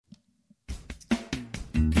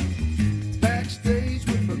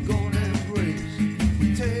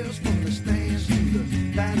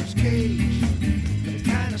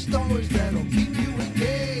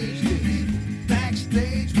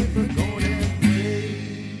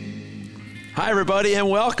Hi, everybody, and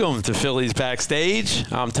welcome to Phillies Backstage.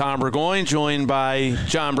 I'm Tom Burgoyne, joined by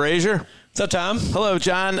John Brazier. What's up, Tom? Hello,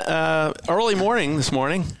 John. Early morning this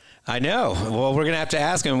morning. I know. Well, we're going to have to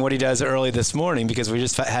ask him what he does early this morning because we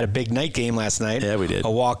just had a big night game last night. Yeah, we did.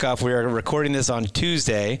 A walk-off. We are recording this on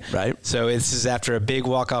Tuesday. Right. So this is after a big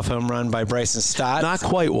walk-off home run by Bryson Stott. Not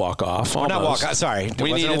quite walk-off. Not walk-off. Sorry.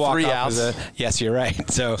 We needed 3 outs. Yes, you're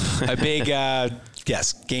right. So a big,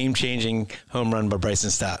 game-changing home run by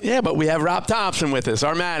Bryson Stott. Yeah, but we have Rob Thompson with us,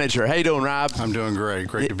 our manager. How you doing, Rob? I'm doing great.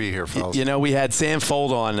 Great to be here, fellas. You know, we had Sam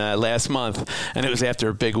Fold on last month, and it was after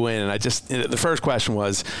a big win. And the first question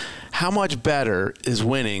was, how much better is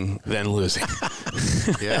winning than losing?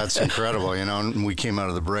 Yeah, it's incredible. You know, we came out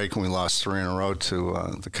of the break and we lost 3 in a row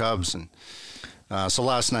to the Cubs, and so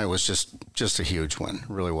last night was just a huge win. It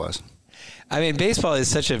really was. I mean, baseball is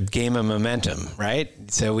such a game of momentum, right?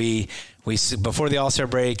 So we before the All-Star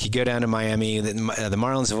break, you go down to Miami. The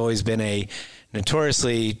Marlins have always been a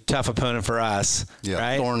notoriously tough opponent for us,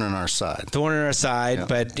 right? Thorn in our side. Yeah.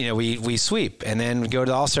 But we sweep, and then we go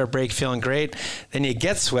to the All-Star break feeling great. Then you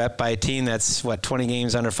get swept by a team that's 20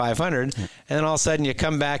 games under 500, and then all of a sudden you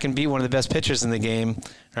come back and beat one of the best pitchers in the game,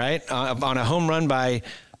 right? On a home run by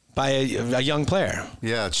a young player.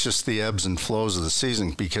 Yeah, it's just the ebbs and flows of the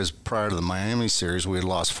season because prior to the Miami series, we had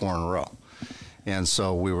lost 4 in a row. And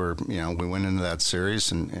so we went into that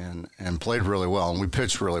series and played really well, and we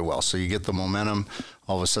pitched really well. So you get the momentum.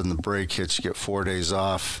 All of a sudden the break hits, you get 4 days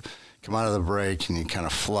off, come out of the break, and you kind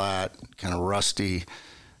of flat, kind of rusty,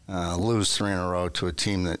 lose 3 in a row to a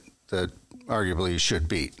team that arguably you should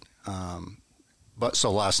beat. But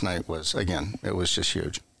so last night it was just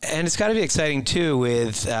huge. And it's got to be exciting, too,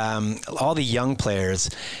 with all the young players.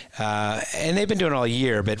 And they've been doing it all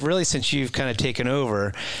year, but really since you've kind of taken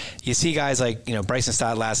over, you see guys like, Bryson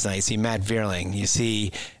Stott last night. You see Matt Vierling. You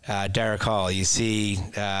see Derek Hall. You see,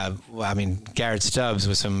 Garrett Stubbs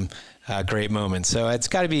with some great moments. So it's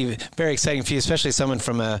got to be very exciting for you, especially someone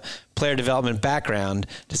from a player development background,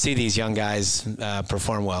 to see these young guys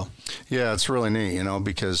perform well. Yeah, it's really neat,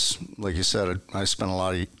 because like you said, I spent a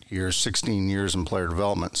lot of years, 16 years in player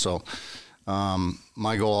development. So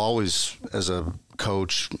my goal always as a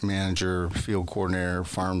coach, manager, field coordinator,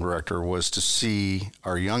 farm director was to see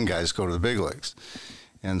our young guys go to the big leagues.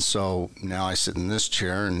 And so now I sit in this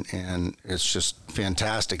chair, and it's just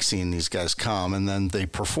fantastic seeing these guys come, and then they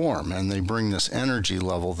perform, and they bring this energy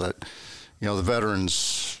level that, the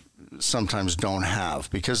veterans sometimes don't have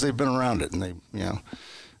because they've been around it and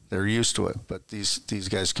they're used to it. But these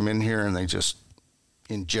guys come in here and they just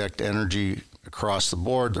inject energy across the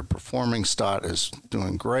board. They're performing. Stott is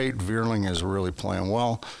doing great. Vierling is really playing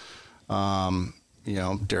well.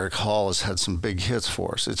 Derek Hall has had some big hits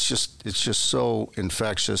for us. It's just so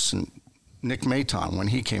infectious. And Nick Maton, when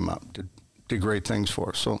he came up, did great things for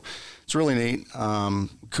us. So it's really neat.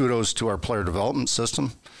 Kudos to our player development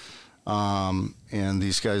system. And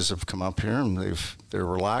these guys have come up here and they're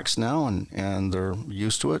relaxed now and they're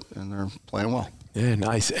used to it and they're playing well. Yeah,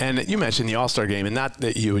 nice. And you mentioned the All-Star game, and not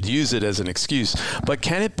that you would use it as an excuse, but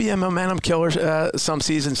can it be a momentum killer some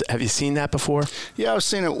seasons? Have you seen that before? Yeah, I've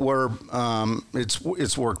seen it where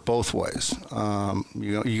it's worked both ways.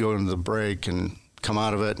 You go into the break and come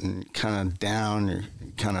out of it and kind of down, you're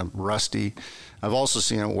kind of rusty. I've also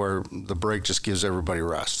seen it where the break just gives everybody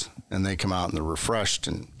rest, and they come out and they're refreshed,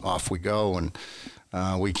 and off we go. And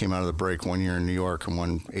we came out of the break one year in New York and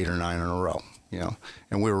won 8 or 9 in a row.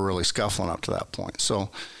 And we were really scuffling up to that point. So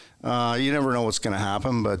you never know what's going to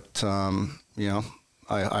happen, but,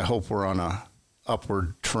 I hope we're on a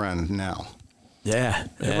upward trend now. Yeah.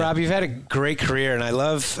 Rob, you've had a great career, and I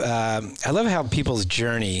love how people's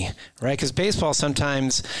journey, right? Because baseball,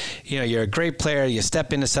 sometimes, you're a great player, you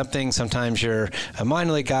step into something, sometimes you're a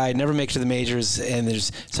minor league guy, never make it to the majors, and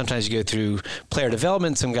sometimes you go through player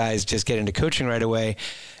development, some guys just get into coaching right away.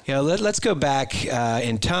 Let's go back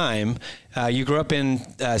in time. You grew up in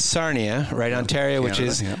Sarnia, right, Ontario, which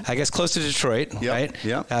is, I guess, close to Detroit, right?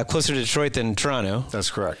 Yeah. Closer to Detroit than Toronto. That's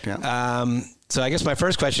correct, yeah. So I guess my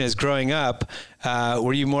first question is, growing up,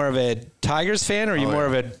 were you more of a Tigers fan, or were you more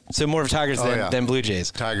of a Tigers than Blue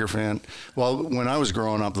Jays? Tiger fan. Well, when I was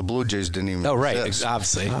growing up, the Blue Jays didn't even exist.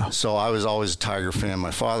 Obviously. Oh. So I was always a Tiger fan.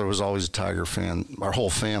 My father was always a Tiger fan, our whole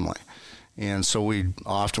family. And so we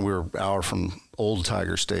were an hour from Old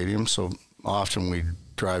Tiger Stadium, so often we'd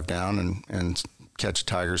drive down and catch a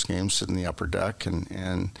Tigers game, sit in the upper deck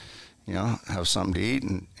and have something to eat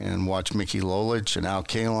and watch Mickey Lolich and Al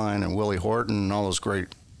Kaline and Willie Horton and all those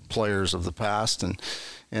great players of the past. And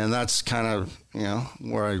that's kind of,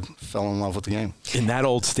 where I fell in love with the game. In that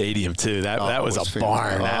old stadium, too. That was a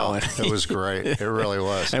barn. That one. It was great. It really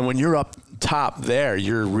was. And when you're up top there,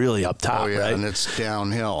 you're really up top, Oh, yeah, right? and it's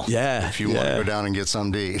downhill. Yeah, If you want to go down and get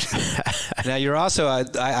something to eat. Now, you're also,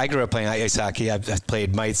 I grew up playing ice hockey. I've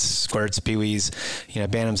played mites, squirts, peewees,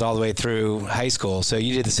 bantams all the way through high school. So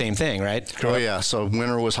you did the same thing, right? Oh, yeah. So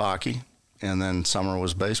winter was hockey, and then summer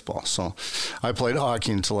was baseball. So I played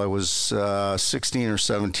hockey until I was 16 or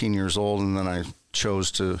 17 years old, and then I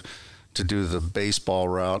chose to do the baseball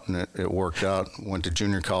route, and it worked out. Went to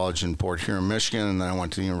junior college in Port Huron, Michigan, and then I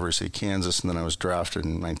went to the University of Kansas, and then I was drafted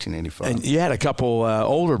in 1985. And you had a couple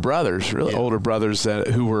older brothers, older brothers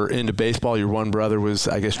who were into baseball. Your one brother was,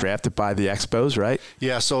 I guess, drafted by the Expos, right?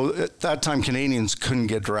 Yeah, so at that time, Canadians couldn't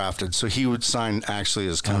get drafted, so he would sign actually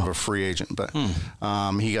as kind of a free agent. But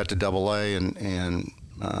he got to Double-A, and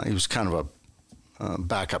he was kind of a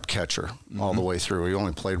backup catcher all the way through. He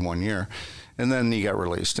only played 1 year. And then he got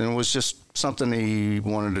released, and it was just something he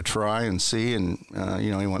wanted to try and see. And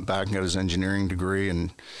he went back and got his engineering degree,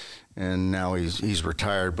 and now he's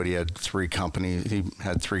retired. But he had three companies. He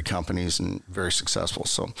had three companies and very successful.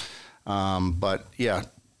 So, but yeah,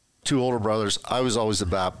 two older brothers. I was always the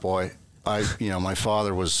bat boy. My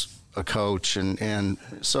father was a coach, and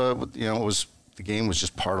so it was the game was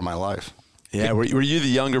just part of my life. Yeah, were you the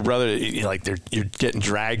younger brother? You're getting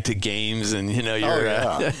dragged to games, and you're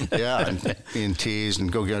and being teased,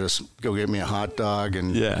 and go get me a hot dog,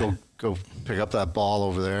 and go pick up that ball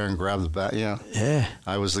over there and grab the bat. Yeah,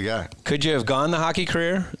 I was the guy. Could you have gone the hockey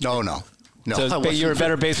career? No. So you were a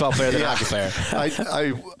better baseball player than a hockey player.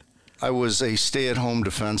 I was a stay-at-home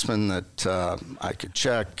defenseman that I could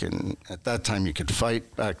check, and at that time you could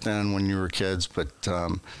fight back then when you were kids, but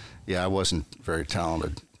I wasn't very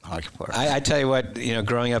talented hockey player. I tell you what,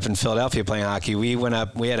 growing up in Philadelphia playing hockey, we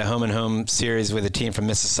had a home-and-home series with a team from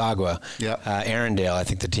Mississauga, Arundel, I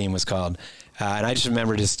think the team was called. And I just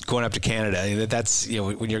remember just going up to Canada. That's,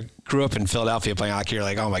 when you grew up in Philadelphia playing hockey, you're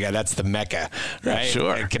like, oh my God, that's the Mecca, right? Yeah,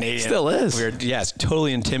 sure. And Canadian. Still is. Yes,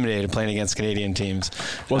 totally intimidated playing against Canadian teams.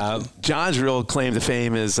 Well, John's real claim to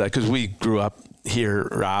fame is because we grew up here,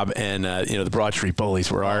 Rob, and the Broad Street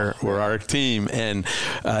Bullies were our team, and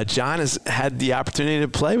John has had the opportunity to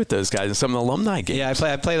play with those guys in some of the alumni games. Yeah,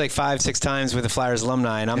 I played like 5-6 times with the Flyers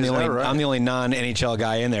alumni, and I'm the only non-NHL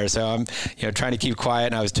guy in there, so I'm trying to keep quiet,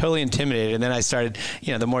 and I was totally intimidated. And then I started,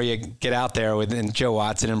 the more you get out there with Joe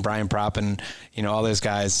Watson and Brian Propp and all those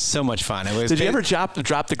guys, so much fun. Did you ever drop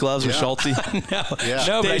the gloves with Schulte?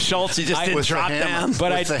 No, Dave Schultz, you just didn't drop down.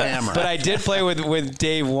 But I did play with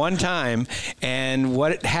Dave one time. And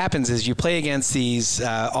what happens is you play against these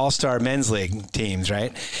all-star men's league teams,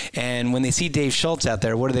 right? And when they see Dave Schultz out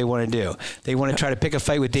there, what do they want to do? They want to try to pick a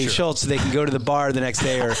fight with Dave Schultz so they can go to the bar the next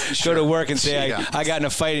day or go to work and say, I got in a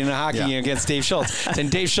fight in a hockey against Dave Schultz. And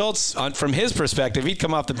Dave Schultz, from his perspective, he'd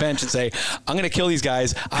come off the bench and say, I'm going to kill these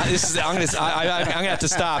guys. I'm going to have to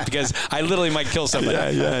stop because I literally might kill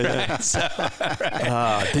somebody. Yeah. Right? So,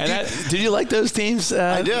 did you like those teams?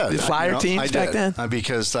 I did. The Flyer teams back then?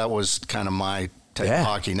 Because that was kind of my type of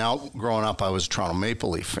hockey. Now, growing up, I was a Toronto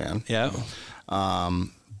Maple Leaf fan. Yeah.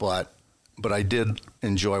 But I did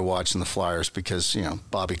enjoy watching the Flyers because,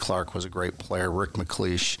 Bobby Clarke was a great player, Rick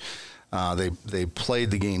McLeish. They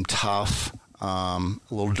played the game tough. A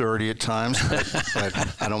little dirty at times,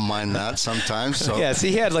 but I don't mind that sometimes. So. Yeah,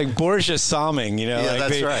 see, he had like Borja Salming,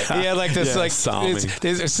 that's right. He had like this,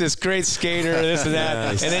 this great skater, this and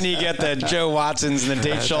that, and then you get the Joe Watsons and the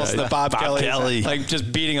Dave Schultz and the Bob Kelly, like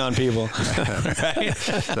just beating on people. Right?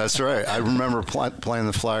 That's right. I remember playing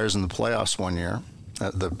the Flyers in the playoffs one year.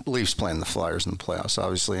 The Leafs playing the Flyers in the playoffs,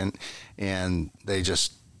 obviously, and they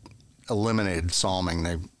just eliminated Salming.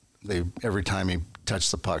 They every time he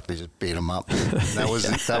touched the puck, they just beat him up. That was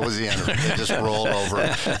the end of it. They just rolled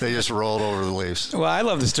over. They just rolled over the Leafs. Well, I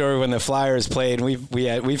love the story when the Flyers played.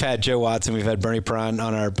 We've had Joe Watson, we've had Bernie Perron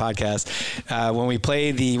on our podcast. When we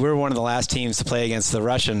played we were one of the last teams to play against the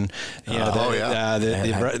Russian,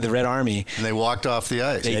 the Red Army. And they walked off the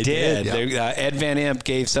ice. They did. Ed Van Imp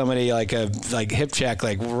gave somebody like a hip check,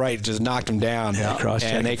 just knocked him down. Yeah,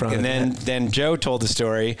 and then Joe told the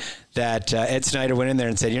story that Ed Snyder went in there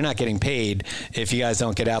and said, "You're not getting paid if you guys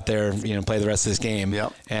don't get out there, play the rest of this game."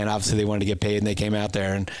 Yep. And obviously they wanted to get paid, and they came out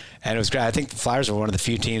there, and it was great. I think the Flyers were one of the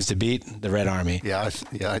few teams to beat the Red Army. Yeah,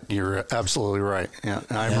 you're absolutely right. Yeah,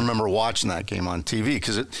 and I remember watching that game on TV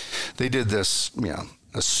because they did this,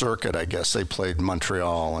 a circuit, I guess. They played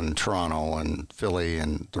Montreal and Toronto and Philly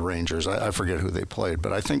and the Rangers. I forget who they played,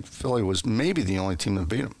 but I think Philly was maybe the only team that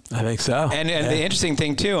beat them. I think so. And the interesting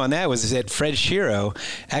thing, too, on that was that Fred Shero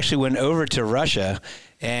actually went over to Russia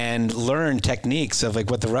and learn techniques of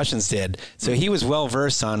like what the Russians did. So he was well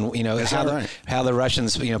versed on how the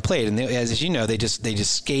Russians played, and as you know, they just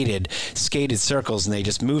skated circles and they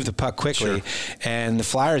just moved the puck quickly, sure. And the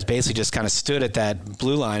Flyers basically just kind of stood at that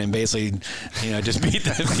blue line and basically just beat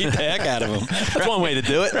the heck out of them. That's one way to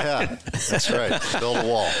do it. Yeah, that's right. Build a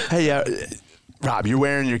wall. Hey, Rob, you're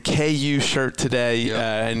wearing your KU shirt today, yep.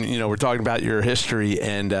 And we're talking about your history,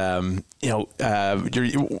 and what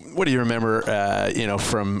do you remember,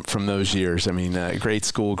 from those years? I mean, great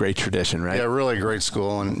school, great tradition, right? Yeah, really great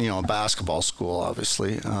school, and a basketball school,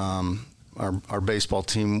 obviously. Our baseball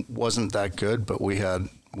team wasn't that good, but we had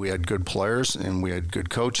good players and we had good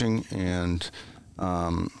coaching, and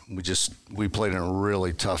we played in a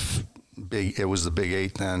really tough. It was the Big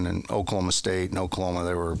Eight then, and Oklahoma State and Oklahoma,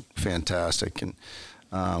 they were fantastic, and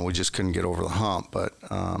we just couldn't get over the hump. But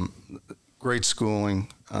great schooling.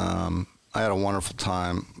 I had a wonderful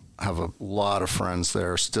time. I have a lot of friends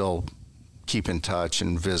there, still keep in touch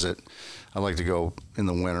and visit. I like to go in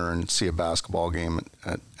the winter and see a basketball game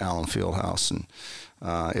at Allen Fieldhouse, and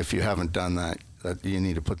if you haven't done that you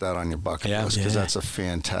need to put that on your bucket list, because that's a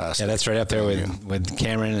fantastic. Yeah, that's right up there with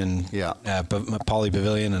Cameron and Pauley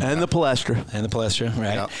Pavilion and the Palestra.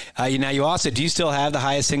 Right. Yeah. Now do you still have the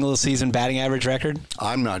highest single season batting average record?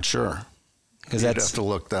 I'm not sure. Because you'd have to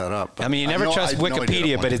look that up. I mean, you never trust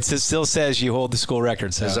Wikipedia, but it still says you hold the school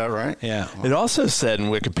record. So. Is that right? Yeah. It also said in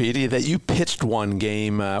Wikipedia that you pitched one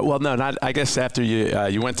game. I guess after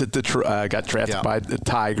you went to got drafted by the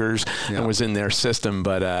Tigers and was in their system,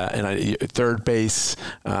 but third base,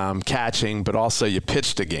 catching, but also you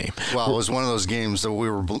pitched a game. Well, it was one of those games that we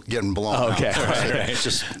were getting blown out. Okay, right.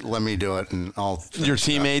 Just let me do it, and I'll. Your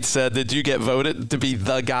teammates said, did you get voted to be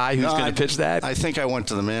the guy who's going to pitch that? I think I went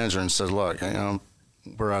to the manager and said, look,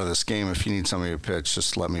 we're out of this game. If you need somebody to pitch,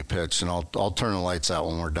 just let me pitch, and I'll turn the lights out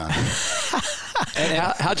when we're done. And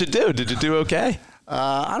how'd you do? Did you do okay?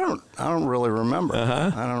 I don't really remember.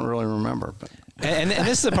 I don't really remember, but. And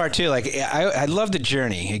this is the part too. Like I love the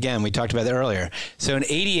journey. Again, we talked about that earlier. So in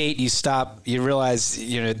 '88, you stop. You realize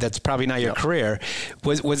that's probably not your career.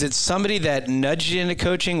 Was it somebody that nudged you into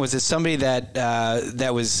coaching? Was it somebody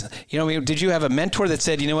that was did you have a mentor that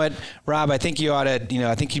said, you know what, Rob, I think you ought to.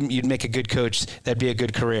 I think you'd make a good coach. That'd be a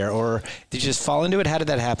good career. Or did you just fall into it? How did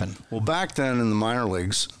that happen? Well, back then in the minor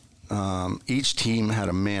leagues, each team had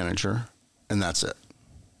a manager, and that's it.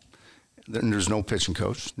 There's no pitching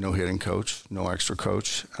coach, no hitting coach, no extra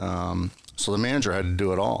coach. So the manager had to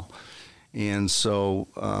do it all. And so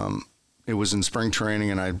it was in spring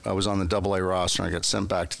training, and I was on the AA roster, and I got sent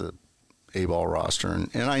back to the A-ball roster.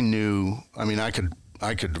 And I knew, I could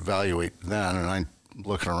evaluate then, and I'm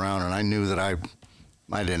looking around, and I knew that I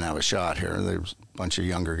didn't have a shot here. There was a bunch of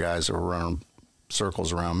younger guys that were running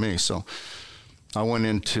circles around me. So I went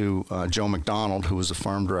into Joe McDonald, who was the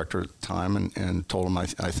farm director at the time, and told him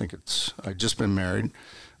I'd just been married,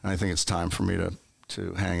 and I think it's time for me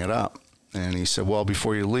to hang it up. And he said, well,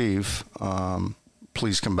 before you leave,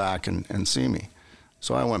 please come back and see me.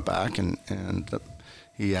 So I went back, and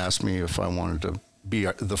he asked me if I wanted to be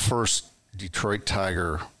the first Detroit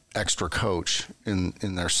Tiger extra coach in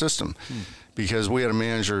their system. Because we had a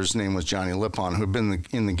manager, his name was Johnny Lippon, who had been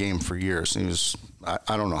in the game for years. He was,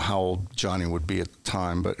 I don't know how old Johnny would be at the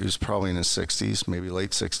time, but he was probably in his 60s, maybe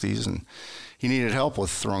late 60s, and he needed help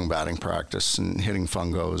with throwing batting practice and hitting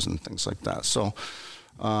fungos and things like that. So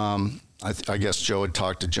I guess Joe had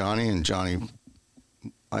talked to Johnny, and Johnny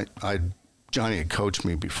had coached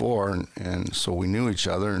me before, and so we knew each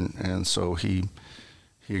other, and so he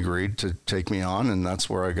agreed to take me on, and that's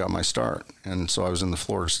where I got my start. And so I was in the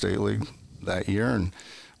Florida State League that year and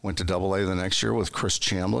went to AA the next year with Chris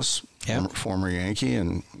Chambliss, former Yankee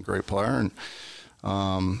and great player. And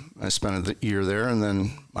I spent a year there, and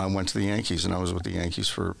then I went to the Yankees, and I was with the Yankees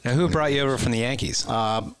for. Now, who brought you over from the Yankees?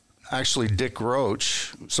 Actually, Dick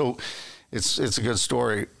Roach. So it's a good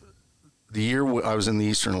story. The year I was in the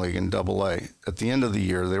Eastern League in AA, at the end of the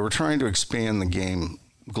year, they were trying to expand the game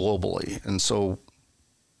globally, and so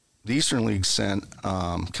the Eastern League sent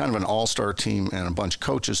kind of an all-star team and a bunch of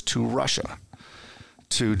coaches to Russia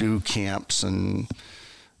to do camps and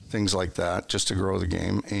things like that, just to grow the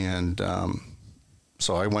game. And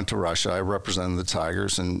so I went to Russia. I represented the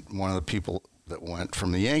Tigers, and one of the people that went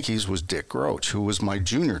from the Yankees was Dick Roach, who was my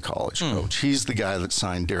junior college coach. He's the guy that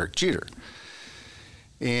signed Derek Jeter.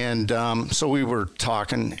 And so we were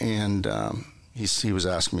talking, and he was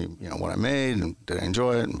asking me, what I made, and did I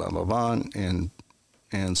enjoy it, and blah, blah, blah.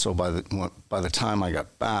 And so by the time I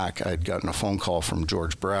got back, I'd gotten a phone call from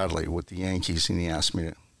George Bradley with the Yankees, and he asked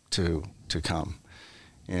me to come.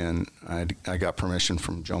 And I got permission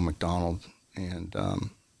from Joe McDonald, and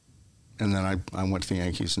then I went to the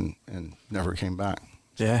Yankees and never came back.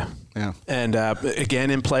 Yeah. And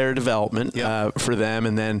again, in player development for them.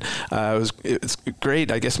 And then it's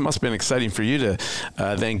great. I guess it must have been exciting for you to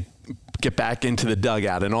then get back into the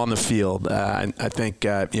dugout and on the field. I think,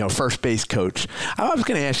 first base coach. I was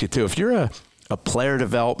going to ask you, too, if you're a player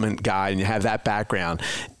development guy and you have that background,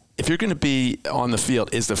 if you're going to be on the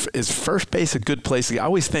field, is first base a good place to go? I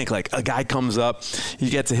always think, like, a guy comes up,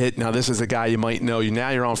 he gets a hit. Now, this is a guy you might know.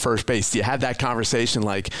 Now you're on first base. Do you have that conversation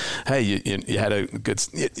like, hey, you had a good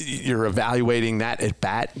 – you're evaluating that at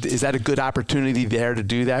bat? Is that a good opportunity there to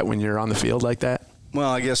do that when you're on the field like that?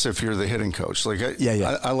 Well, I guess if you're the hitting coach. Like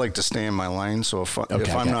I like to stay in my lane. So if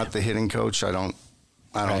I'm not the hitting coach, I don't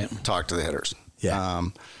talk to the hitters. Yeah.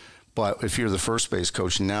 But if you're the first base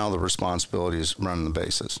coach, now the responsibility is running the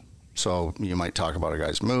bases. So you might talk about a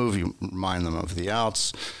guy's move, you remind them of the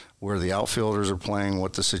outs, where the outfielders are playing,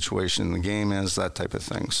 what the situation in the game is, that type of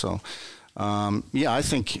thing. So, I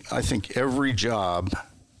think every job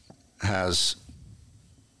has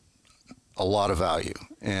a lot of value.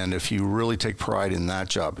 And if you really take pride in that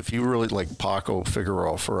job, if you really, like Paco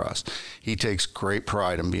Figueroa for us, he takes great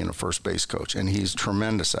pride in being a first base coach, and he's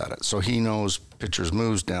tremendous at it. So he knows pitchers'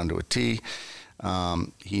 moves down to a T.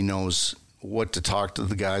 He knows what to talk to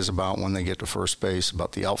the guys about when they get to first base,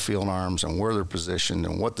 about the outfield arms and where they're positioned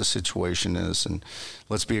and what the situation is. And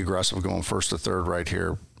let's be aggressive going first to third right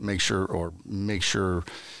here. Make sure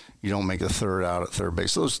you don't make a third out at third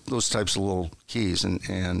base. Those types of little keys.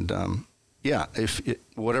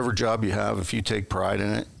 Whatever job you have, if you take pride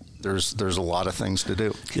in it, there's a lot of things to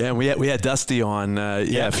do. Yeah, we had Dusty on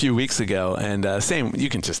a few weeks ago, and same. You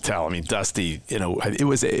can just tell. I mean, Dusty.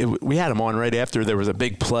 We had him on right after there was a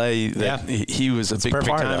big play that he was a big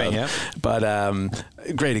part timing, of. Yeah.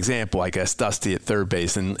 But great example, I guess, Dusty at third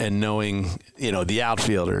base and knowing the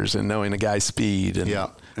outfielders and knowing the guy's speed and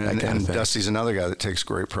and Dusty's another guy that takes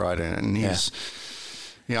great pride in it, and he's.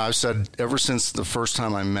 I've said ever since the first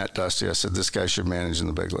time I met Dusty, I said this guy should manage in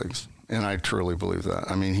the big leagues. And I truly believe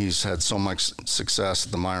that. I mean, he's had so much success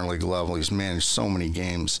at the minor league level. He's managed so many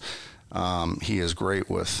games. He is great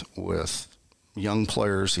with young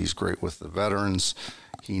players. He's great with the veterans.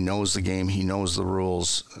 He knows the game. He knows the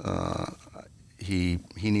rules. He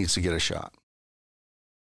needs to get a shot.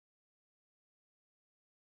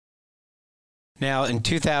 Now, in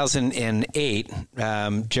 2008, Joe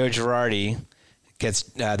Girardi gets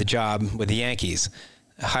the job with the Yankees.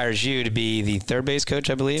 Hires you to be the third base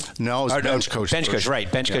coach, I believe? No, it was bench coach. Bench coach,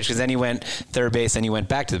 right. Bench coach, because then he went third base, then he went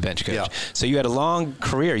back to the bench coach. Yeah. So you had a long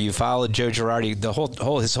career. You followed Joe Girardi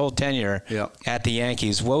his whole tenure at the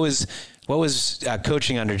Yankees. What was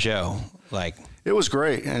coaching under Joe like? It was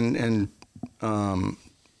great, and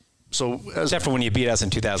so except for when you beat us in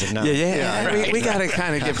 2009. Yeah. Right. We got to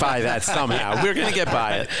kind of get by that somehow. We're going to get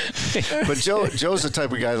by it. But Joe's the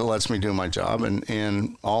type of guy that lets me do my job,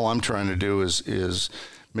 and all I'm trying to do is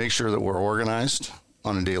make sure that we're organized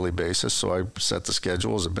on a daily basis. So I set the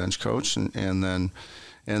schedule as a bench coach, and then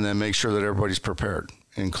make sure that everybody's prepared,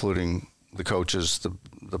 including the coaches,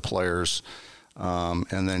 the players,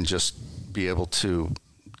 and then just be able to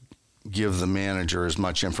give the manager as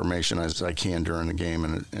much information as I can during the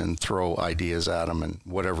game and throw ideas at him, and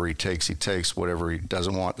whatever he takes, whatever he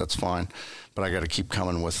doesn't want, that's fine. But I got to keep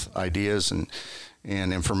coming with ideas and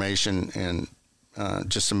information and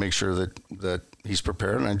just to make sure that he's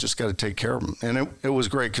prepared, and I just got to take care of him. And it was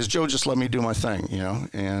great because Joe just let me do my thing,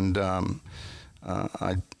 and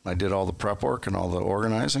I did all the prep work and all the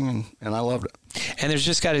organizing, and I loved it. And there's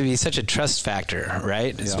just got to be such a trust factor,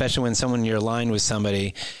 right? Yeah. Especially when you're aligned with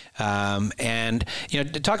somebody. And, to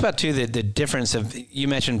talk about, too, the difference of, you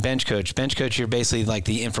mentioned bench coach. Bench coach, you're basically like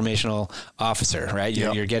the informational officer, right?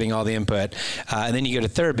 You're getting all the input. And then you go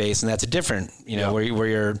to third base, and that's a different, where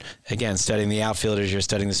you're, again, studying the outfielders, you're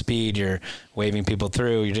studying the speed, you're waving people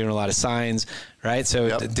through, you're doing a lot of signs, right?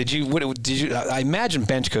 So did you, I imagine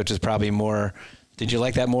bench coach is probably more, did you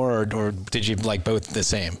like that more, or did you like both the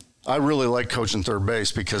same? I really like coaching third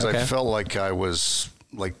base because I felt like I was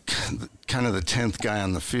like kind of the 10th guy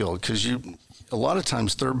on the field, because a lot of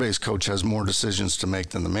times third base coach has more decisions to make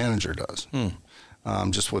than the manager does,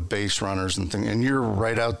 just with base runners and things. And you're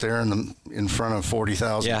right out there in front of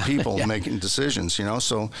 40,000 people making decisions,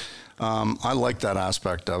 So I like that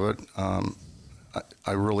aspect of it.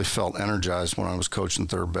 I really felt energized when I was coaching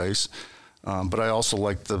third base. But I also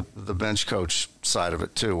like the bench coach side of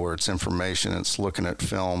it too, where it's information, it's looking at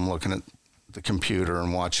film, looking at the computer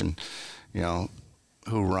and watching,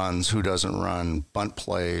 who runs, who doesn't run, bunt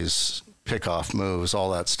plays, pickoff moves, all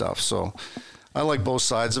that stuff. So I like both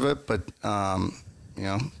sides of it, but,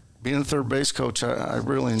 being a third base coach, I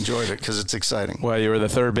really enjoyed it because it's exciting. Well, you were the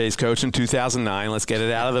third base coach in 2009. Let's get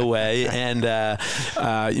it out of the way. And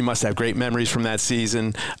you must have great memories from that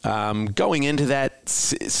season. Going into that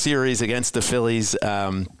series against the Phillies,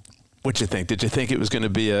 what'd you think? Did you think it was going to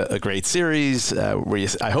be a great series?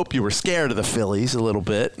 I hope you were scared of the Phillies a little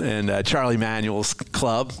bit and Charlie Manuel's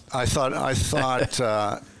club. I thought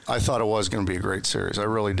it was going to be a great series. I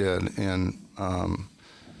really did. And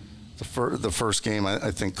the first game, I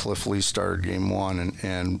think Cliff Lee started game one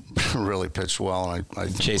and really pitched well.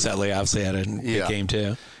 And Chase Utley obviously had a big game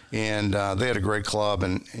too. And they had a great club,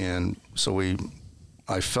 and so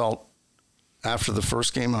I felt after the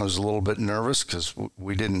first game I was a little bit nervous because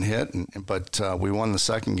we didn't hit, but we won the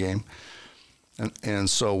second game. And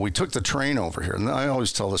so we took the train over here. And I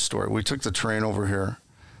always tell this story. We took the train over here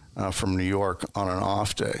from New York on an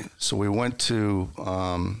off day. So we went to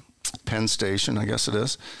Penn Station, I guess it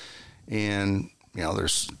is. And,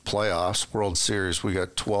 there's playoffs, World Series. We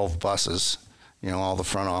got 12 buses, all the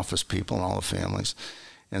front office people and all the families.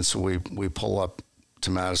 And so we pull up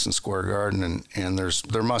to Madison Square Garden, and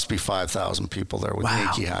there must be 5,000 people there with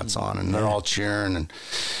Yankee hats on, and they're all cheering.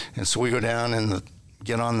 And so we go down and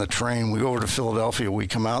get on the train. We go over to Philadelphia. We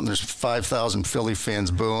come out, and there's 5,000 Philly fans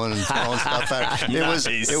booing and throwing stuff at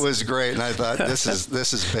it. It was great, and I thought this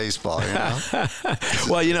is baseball.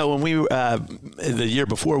 Well, when we the year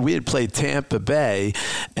before we had played Tampa Bay,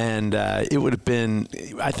 and it would have been,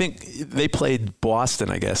 I think they played Boston,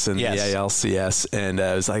 I guess, in the ALCS, and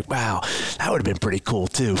it was like, wow, that would have been pretty cool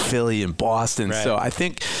too, Philly and Boston. Right. So I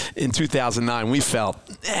think in 2009 we felt,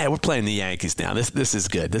 we're playing the Yankees now. This is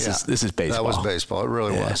good. This is baseball. That was baseball. It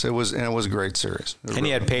really was. It was a great series. And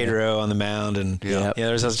you had Pedro on the mound, and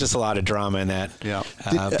there's just a lot of drama in that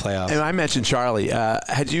playoffs. And I mentioned Charlie.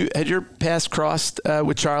 Had your paths crossed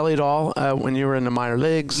with Charlie at all when you were in the minor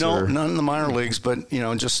leagues? No, not in the minor leagues, but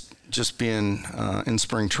just being in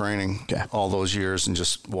spring training all those years and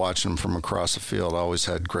just watching him from across the field, I always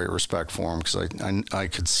had great respect for him because I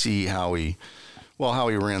could see how he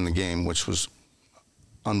ran the game, which was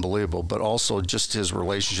unbelievable, but also just his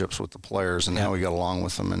relationships with the players and how he got along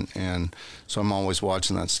with them, and so I'm always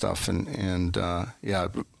watching that stuff, and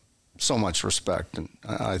so much respect, and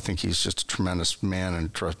I think he's just a tremendous man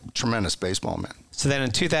and tremendous baseball man. So then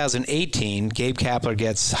in 2018, Gabe Kapler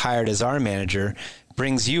gets hired as our manager,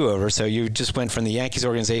 brings you over. So you just went from the Yankees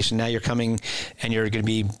organization. Now you're coming and you're going to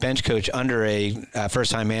be bench coach under a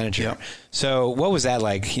first-time manager. Yep. So what was that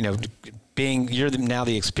like? You're now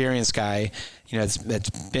the experienced guy. That's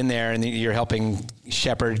been there, and you're helping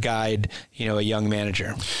shepherd, guide, a young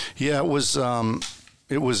manager. Yeah, it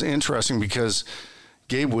was interesting because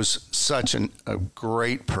Gabe was such a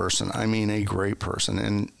great person. I mean, a great person,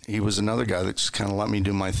 and he was another guy that just kind of let me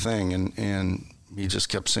do my thing, and he just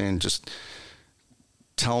kept saying, just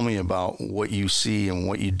tell me about what you see and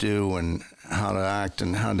what you do and how to act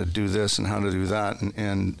and how to do this and how to do that,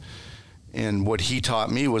 and what he taught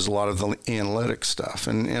me was a lot of the analytics stuff.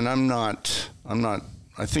 And I'm not,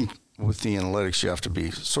 I think with the analytics, you have to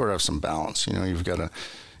be sort of have some balance. You've got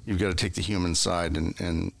to take the human side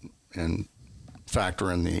and factor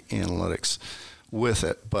in the analytics with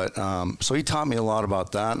it. But, so he taught me a lot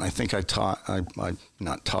about that. And I think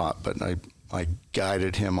I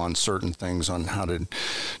guided him on certain things, on how to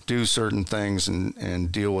do certain things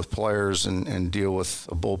and deal with players and deal with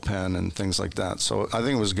a bullpen and things like that. So I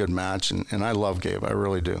think it was a good match, and I love Gabe. I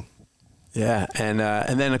really do. Yeah, and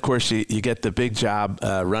then, of course, you get the big job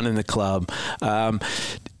running the club. A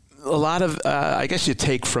lot of, I guess you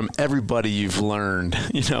take from everybody you've learned,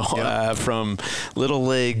 from Little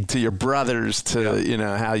League to your brothers to,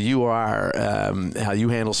 how you are, how you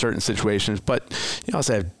handle certain situations. But you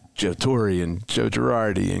also have Joe Torre and Joe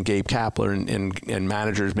Girardi and Gabe Kapler and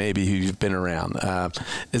managers maybe who you've been around.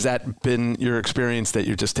 Has that been your experience that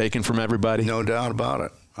you're just taking from everybody? No doubt about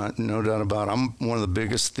it. No doubt about it. I'm one of the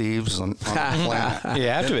biggest thieves on the planet. You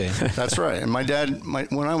have to be. That's right. And my dad,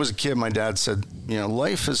 when I was a kid, my dad said,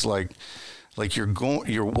 life is like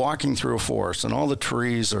you're walking through a forest, and all the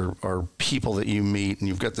trees are people that you meet, and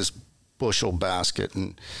you've got this bushel basket,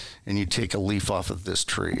 and you take a leaf off of this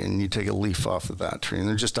tree, and you take a leaf off of that tree, and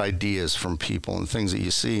they're just ideas from people and things that you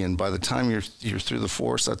see. And by the time you're through the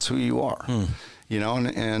forest, that's who you are.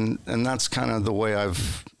 And that's kind of the way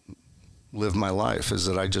I've lived my life, is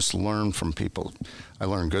that I just learn from people. I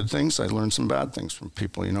learn good things. I learn some bad things from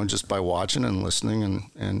people, just by watching and listening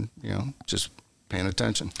and just paying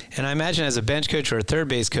attention. And I imagine as a bench coach or a third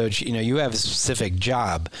base coach, you have a specific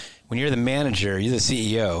job. When you're the manager, you're the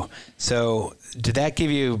CEO. So did that give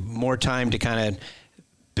you more time to kind of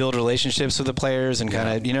build relationships with the players and kind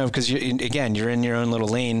of, because you're in your own little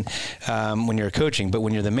lane when you're coaching, but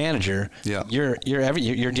when you're the manager, you're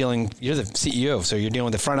dealing, you're the CEO, so you're dealing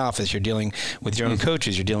with the front office, you're dealing with your own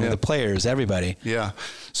coaches, you're dealing with the players, everybody. Yeah.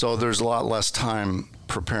 So there's a lot less time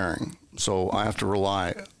preparing. So I have to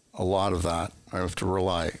rely a lot of that. I have to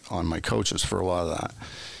rely on my coaches for a lot of that.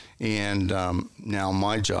 And now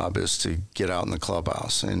my job is to get out in the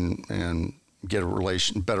clubhouse and get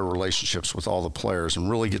better relationships with all the players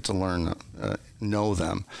and really get to know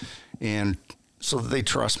them, and so that they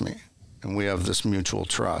trust me, and we have this mutual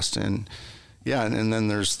trust. And and then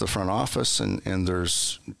there's the front office, and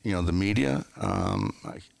there's the media.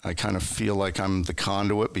 I kind of feel like I'm the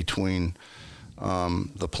conduit between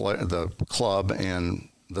the club and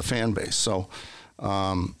the fan base. So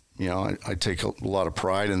I take a lot of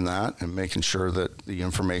pride in that and making sure that the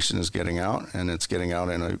information is getting out, and it's getting out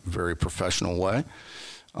in a very professional way,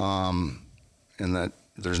 and that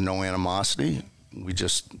there's no animosity. We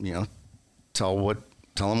just, tell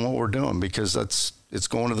them what we're doing, because it's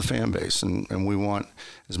going to the fan base, and we want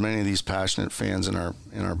as many of these passionate fans in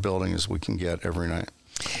our building as we can get every night.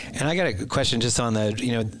 And I got a question just on the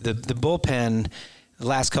bullpen. The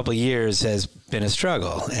last couple of years has been a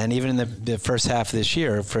struggle, and even in the first half of this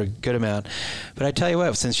year for a good amount. But I tell you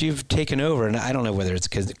what, since you've taken over, and I don't know whether it's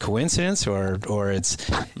coincidence or it's,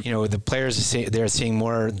 the players they're seeing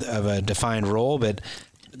more of a defined role, but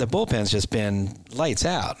the bullpen's just been lights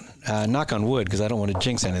out. Knock on wood, because I don't want to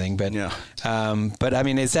jinx anything. But but I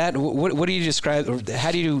mean, is that what do you describe? Or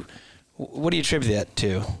what do you attribute that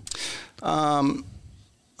to?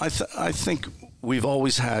 I think we've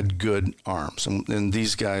always had good arms, and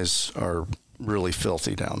these guys are really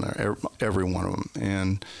filthy down there, every one of them.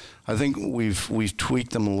 And I think we've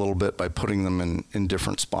tweaked them a little bit by putting them in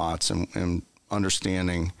different spots and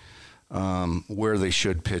understanding where they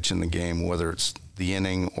should pitch in the game, whether it's the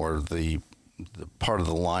inning or the part of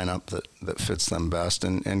the lineup that fits them best,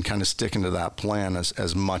 and kind of sticking to that plan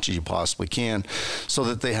as much as you possibly can, so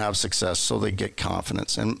that they have success, so they get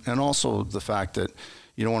confidence. And also the fact that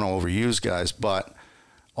you don't want to overuse guys, but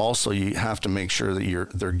also you have to make sure that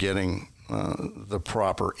they're getting the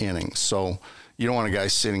proper innings. So you don't want a guy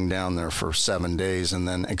sitting down there for 7 days and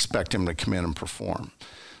then expect him to come in and perform.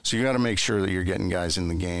 So you got to make sure that you're getting guys in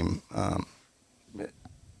the game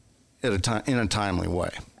in a timely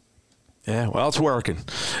way. Yeah, well, it's working.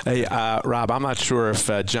 Hey, Rob, I'm not sure if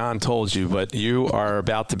John told you, but you are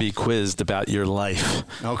about to be quizzed about your life.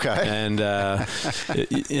 Okay. And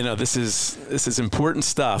this is important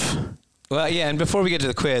stuff. Well, yeah, and before we get to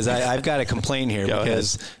the quiz, I've got a complaint here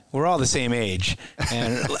because we're all the same age,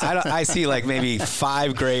 and I see like maybe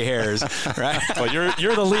 5 gray hairs, right? Well,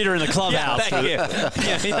 you're the leader in the clubhouse. Thank you.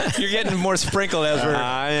 Yeah, you're getting more sprinkled as we're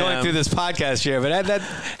going through this podcast here. But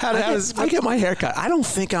I get my hair cut. I don't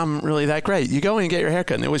think I'm really that great. You go in and get your hair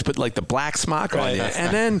cut, and they always put like the black smock on you,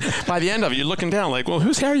 and then by the end of it, you're looking down like, well,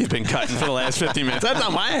 whose hair you've been cutting for the last 15 minutes? That's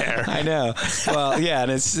not my hair. I know. Well, yeah,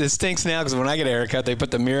 and it stinks now because when I get a haircut, they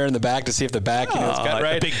put the mirror in the back to see if the back, it's cut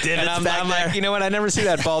right. Big divots and back I'm there. like, you know what? I never see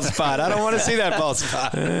that bald spot. I don't want to see that bald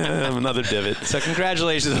spot. Another divot. So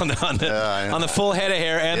congratulations on the full head of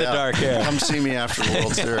hair and the dark hair. Come see me after the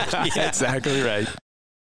World Series. Yeah, exactly right.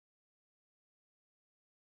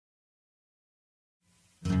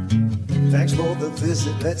 Thanks for the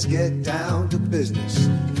visit. Let's get down to business.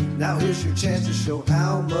 Now here's your chance to show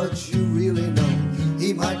how much you really know.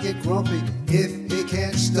 He might get grumpy if he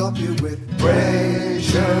can't stump you with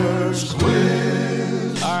Brazier's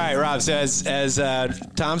Quiz. All right, Rob. So as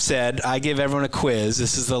Tom said, I give everyone a quiz.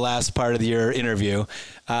 This is the last part of your interview.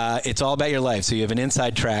 It's all about your life. So you have an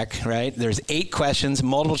inside track, right? There's 8 questions,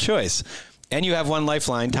 multiple choice. And you have one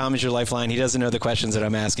lifeline. Tom is your lifeline. He doesn't know the questions that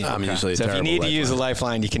I'm asking. I'm usually so if you need lifeline. to use a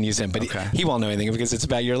lifeline, you can use him. But he won't know anything because it's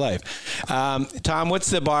about your life. Tom,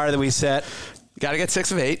 what's the bar that we set? Got to get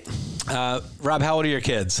 6 of 8. Rob, how old are your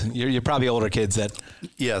kids? You're probably older kids that.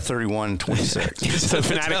 Yeah, 31, 26. So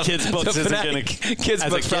Fanatic Kids Books isn't going to kids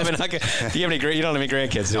books probably not. Do you have any? You don't have any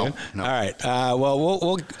grandkids, do you? No. All right.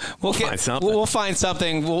 Well, we'll find something. We'll find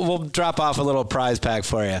something. We'll drop off a little prize pack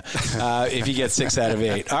for you if you get 6 out of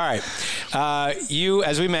 8. All right. You,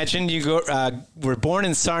 as we mentioned, were born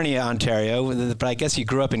in Sarnia, Ontario, but I guess you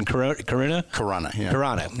grew up in Corunna. Corunna, yeah.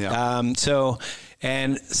 Corunna. Yeah.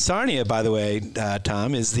 And Sarnia, by the way,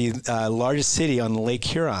 Tom, is the largest city on Lake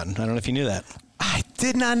Huron. I don't know if you knew that. I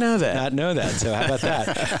did not know that. So how about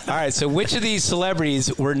that? All right. So which of these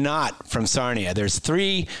celebrities were not from Sarnia? There's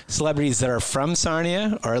 3 celebrities that are from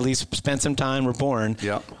Sarnia, or at least spent some time, were born.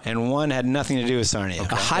 Yep. And one had nothing to do with Sarnia.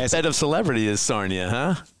 A hotbed of celebrity is Sarnia,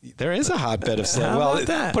 huh? There is a hotbed of slow. How Well, about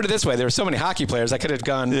that? put it this way: there were so many hockey players. I could have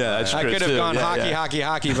gone. Yeah, that's I true, could have too. gone Yeah,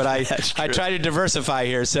 hockey. But I That's I true. tried to diversify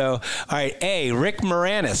here. So, all right, A, Rick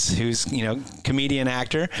Moranis, who's comedian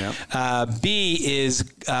actor. Yep. B is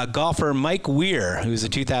golfer Mike Weir, who's a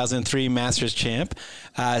 2003 Masters champ.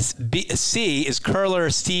 C is curler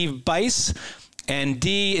Steve Bice. And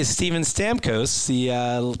D is Steven Stamkos,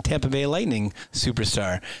 the Tampa Bay Lightning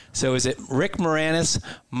superstar. So is it Rick Moranis,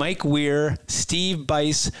 Mike Weir, Steve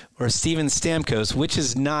Bice, or Steven Stamkos, which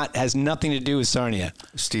has nothing to do with Sarnia?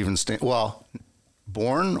 Well,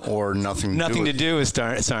 born or nothing? Nothing to with do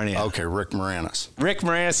with Sarnia. Okay, Rick Moranis. Rick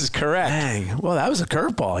Moranis is correct. Dang. Well, that was a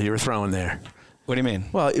curveball you were throwing there. What do you mean?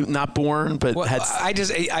 Well, not born, but Well, had.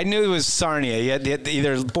 I knew it was Sarnia. He had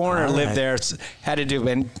either born or All lived right. there. Had to do,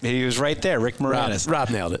 and he was right there. Rick Moranis. Rob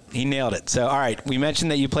nailed it. He nailed it. So, all right, we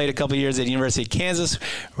mentioned that you played a couple years at the University of Kansas,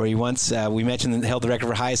 where you once, we mentioned that held the record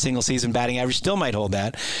for highest single season batting average, still might hold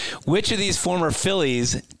that. Which of these former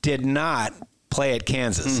Phillies did not play at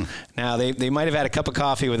Kansas? Now, they might have had a cup of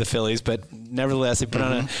coffee with the Phillies, but nevertheless, they put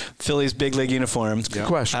on a Phillies big league uniform. Good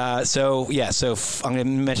question. I'm going to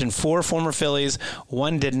mention 4 former Phillies.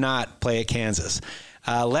 1 did not play at Kansas.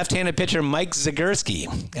 Left-handed pitcher Mike Zagurski.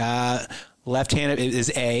 Left-handed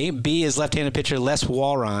is A. B is left-handed pitcher Les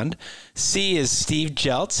Walrond. C is Steve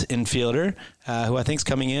Jeltz, infielder, who I think is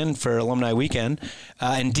coming in for Alumni Weekend.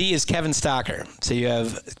 And D is Kevin Stocker. So you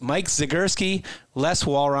have Mike Zagurski, Les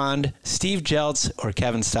Walrond, Steve Jeltz, or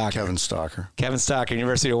Kevin Stocker. Kevin Stocker. Kevin Stocker,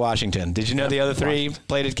 University of Washington. Did you know the other 3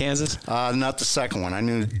 played at Kansas? Not the second one. I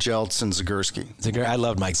knew Jeltz and Zagurski. I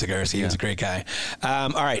loved Mike Zagurski. He was a great guy. All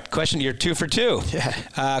right, question. You're 2 for 2.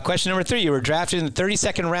 Yeah. Question number 3. You were drafted in the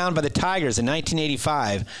 32nd round by the Tigers in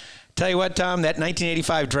 1985. Tell you what, Tom, that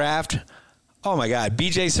 1985 draft. Oh my God!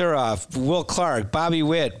 B.J. Suroff, Will Clark, Bobby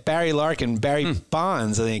Witt, Barry Larkin, Barry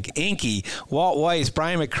Bonds, I think, Inky, Walt Weiss,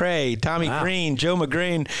 Brian McRae, Tommy Green, Joe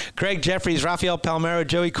McGreen, Craig Jeffries, Rafael Palmeiro,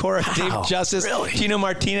 Joey Cora, Dave Justice, really? Tino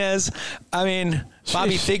Martinez. I mean,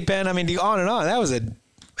 Bobby Thigpen. I mean, on and on. That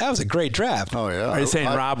was a great draft. Oh, yeah. Are you saying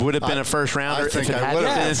Rob would have been a first rounder I think if it I had would been?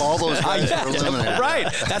 have. If all those guys were eliminated. Right.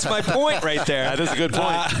 That's my point right there. That is a good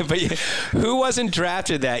point. But who wasn't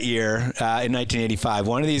drafted that year in 1985?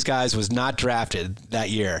 One of these guys was not drafted that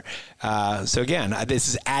year. So, again, this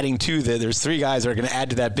is adding to there's 3 guys that are going to add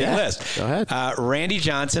to that big list. Go ahead. Randy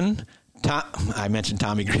Johnson. I mentioned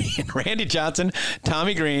Tommy Green. Randy Johnson,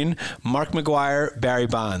 Tommy Green, Mark McGuire, Barry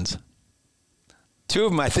Bonds. 2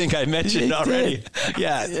 of them, I think I mentioned You already. did.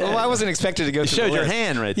 Yeah. Well, I wasn't expected to go through showed the your list.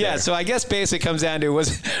 hand right Yeah, there. so I guess basically it comes down to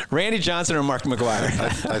was Randy Johnson or Mark McGuire?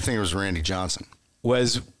 I think it was Randy Johnson.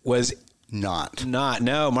 was Not.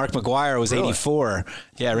 no. Mark McGuire was Really? 84.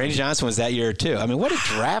 Yeah, Randy Johnson was that year too. I mean, what a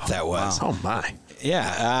draft that was. Oh my!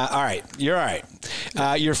 Yeah. All right. You're all right.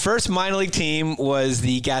 Your first minor league team was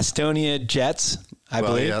the Gastonia Jets, I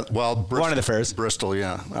believe. Yeah. Well, Bristol, one of the first. Bristol,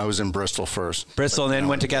 yeah. I was in Bristol first. Bristol, and then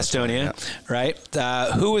went to Gastonia, right?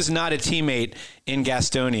 Who was not a teammate in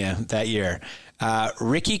Gastonia that year?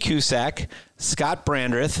 Ricky Cusack, Scott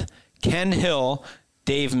Brandreth, Ken Hill,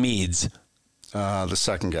 Dave Meads. The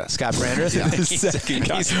second guy. Scott Brandreth,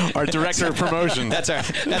 He's our director of promotion. That's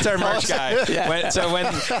our merch guy. When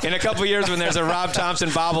in a couple of years when there's a Rob Thompson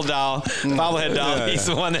bobblehead doll, he's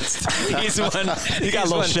the one he's the one. You got a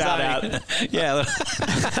little shout out. Yeah.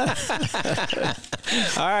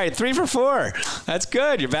 All right, 3 for 4. That's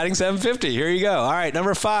good. You're batting .750. Here you go. All right,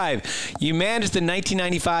 number 5. You managed the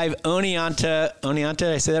 1995 Oneonta.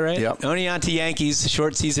 Did I say that right? Yep. Oneonta Yankees,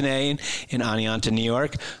 short season A in Oneonta, New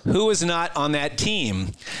York. Who was not on that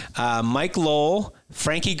team? Mike Lowell,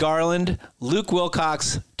 Frankie Garland, Luke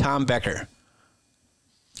Wilcox, Tom Becker.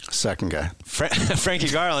 Second guy. Frankie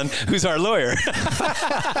Garland, who's our lawyer.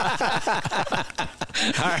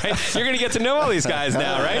 All right. You're going to get to know all these guys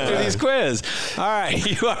now, right? Through these quiz. All right.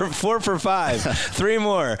 You are 4 for 5. 3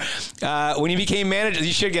 more. When you became manager,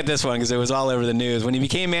 you should get this one because it was all over the news. When you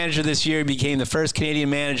became manager this year, you became the first Canadian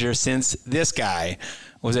manager since this guy.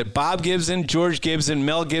 Was it Bob Gibson, George Gibson,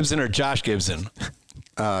 Mel Gibson, or Josh Gibson?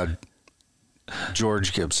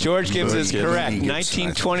 George Gibson. George Gibson is correct. Gibson,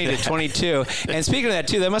 1920 to 22. And speaking of that,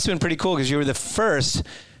 too, that must have been pretty cool because you were the first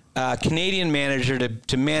Canadian manager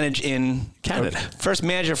to manage in Canada. First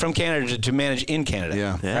manager from Canada to manage in Canada.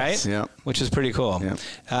 Yeah. Right? Yeah. Which is pretty cool.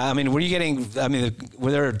 Yeah.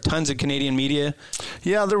 Were there tons of Canadian media?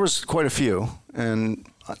 Yeah, there was quite a few. And,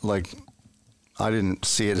 I didn't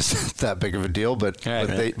see it as that big of a deal, but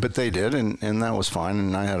they did, and that was fine.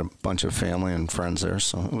 And I had a bunch of family and friends there,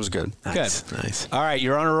 so it was good. Nice. Good. Nice. All right,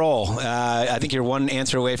 you're on a roll. I think you're one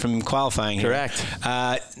answer away from qualifying here. Correct.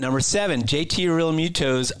 Number 7, JT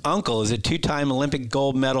Realmuto's uncle is a 2-time Olympic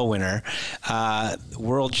gold medal winner,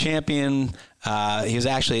 world champion. He was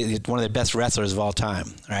actually one of the best wrestlers of all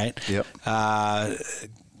time, right? Yep.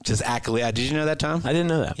 Just accolade. Did you know that, Tom? I didn't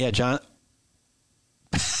know that. Yeah, John.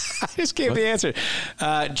 I just gave the answer.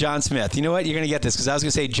 John Smith. You know what? You're going to get this because I was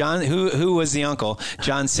going to say John. Who was the uncle?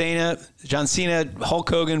 John Cena, Hulk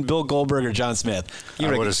Hogan, Bill Goldberg, or John Smith? You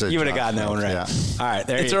would have gotten that one right. Yeah. All right.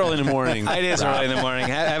 It's early in the morning. It is early in the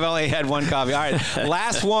morning. I've only had one coffee. All right.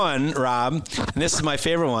 Last one, Rob. And this is my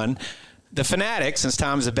favorite one. The Fanatic, since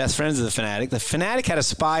Tom's the best friends of the Fanatic had a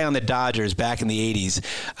spy on the Dodgers back in the 80s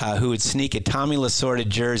who would sneak a Tommy Lasorda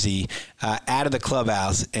jersey out of the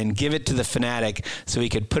clubhouse and give it to the Fanatic so he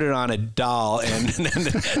could put it on a doll, and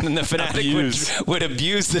the Fanatic would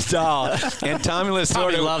abuse the doll. And Tommy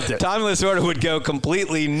Lasorda loved it. Tommy Lasorda would go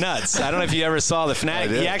completely nuts. I don't know if you ever saw the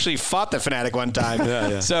Fanatic. He actually fought the Fanatic one time.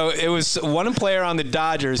 Yeah. So it was one player on the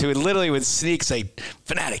Dodgers who would sneak, say,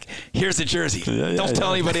 Fanatic, here's the jersey. Don't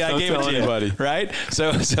tell anybody I gave it to you. Right?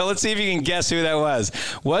 So let's see if you can guess who that was.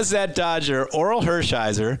 Was that Dodger Oral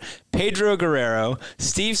Hershiser, Pedro Guerrero,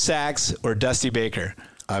 Steve Sachs, or Dusty Baker?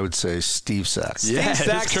 I would say Steve Sachs. Steve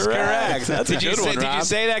Sachs is correct. That's a good one, Did you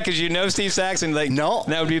say that because you know Steve Sachs and no,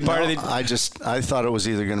 that would be part of the? I thought it was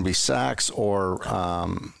either going to be Sachs or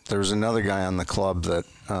there was another guy on the club that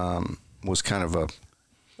was kind of a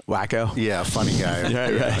wacko. Yeah, funny guy.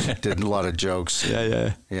 right. Did a lot of jokes.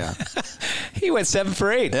 Yeah. He went 7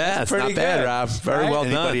 for 8. Yeah, it's not bad, Rob. Very well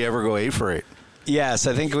done. Anybody ever go 8 for 8? Yes,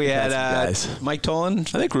 I think we had Mike Tolan.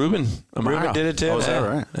 I think Ruben did it too. Oh, is that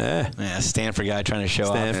right? Yeah, Stanford guy trying to show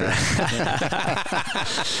off.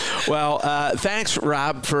 Well, thanks,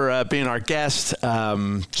 Rob, for being our guest.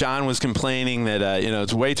 John was complaining that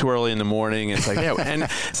it's way too early in the morning. It's like, and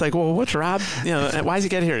it's like, well, what's Rob? Why does he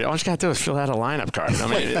get here? All you got to do is fill out a lineup card. I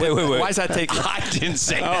mean, wait. Why does that take? I didn't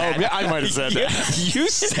say that. Oh, I might have said that. You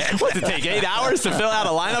said what? To take 8 hours to fill out a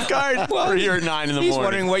lineup card? Well, or you're at 9 in the morning. He's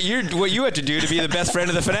wondering what you had to do to be the best friend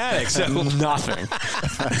of the Fanatic. So nothing.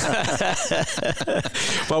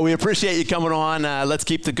 Well, we appreciate you coming on. Let's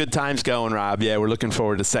keep the good times going, Rob. Yeah, we're looking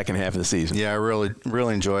forward to the second half of the season. Yeah, I really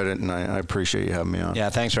enjoyed it, and I appreciate you having me on. Yeah,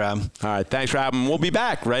 thanks, Rob. All right, thanks, Rob. And we'll be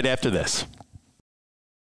back right after this.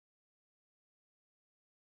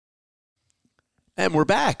 And we're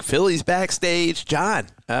back. Phillies backstage. John,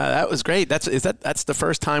 that was great. That's the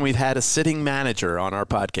first time we've had a sitting manager on our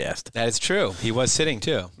podcast. That is true. He was sitting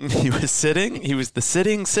too. He was sitting. He was the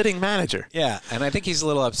sitting manager. Yeah, and I think he's a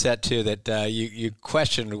little upset too that you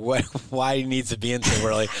questioned why he needs to be in so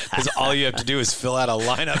early because all you have to do is fill out a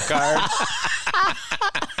lineup card.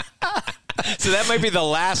 So that might be the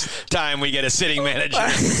last time we get a sitting manager.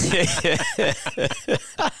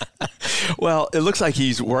 Well, it looks like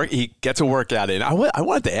he gets a workout in. I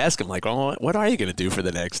wanted to ask him, like, oh, what are you going to do for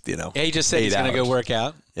the next, Yeah, he just said he's going to go work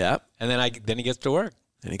out. Yeah. And then he gets to work.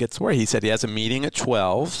 And he gets to work. He said he has a meeting at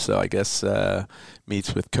 12, so I guess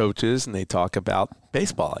meets with coaches, and they talk about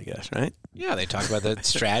baseball, I guess, right? Yeah, they talk about the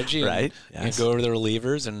strategy. Right. And go over the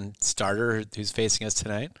relievers and starter who's facing us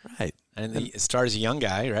tonight. Right. And the starter's a young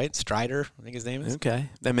guy, right? Strider, I think his name is. Okay.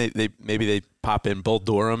 Then maybe they pop in Bull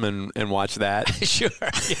Durham and watch that. Sure.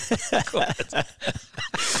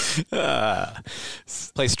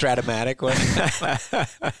 Play Stratomatic. Well,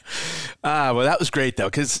 that was great though,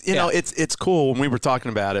 because it's cool when we were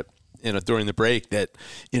talking about it, during the break that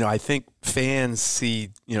I think fans see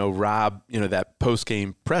Rob that post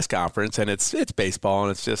game press conference, and it's baseball,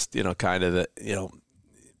 and it's just kind of the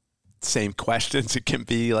same questions it can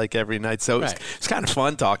be like every night. So it's kind of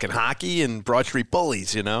fun talking hockey and Broad Street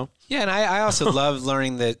Bullies, Yeah, and I also love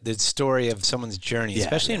learning the story of someone's journey,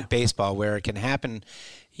 especially in baseball where it can happen.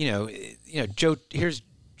 Here's Joe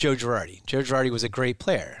Girardi. Joe Girardi was a great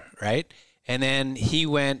player, right? And then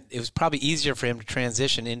it was probably easier for him to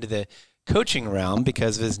transition into the coaching realm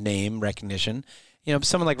because of his name recognition.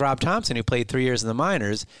 Someone like Rob Thompson, who played 3 years in the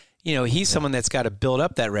minors, he's someone that's got to build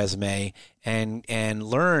up that resume and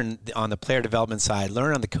learn on the player development side,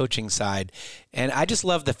 learn on the coaching side. And I just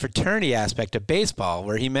love the fraternity aspect of baseball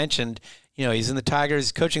where he mentioned, he's in the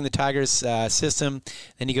Tigers, coaching the Tigers system.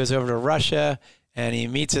 Then he goes over to Russia and he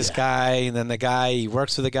meets this guy, and then he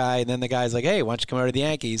works with the guy, and then the guy's like, hey, why don't you come over to the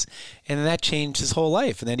Yankees? And then that changed his whole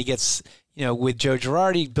life. And then he gets, with Joe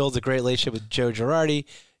Girardi, builds a great relationship with Joe Girardi,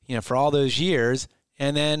 for all those years.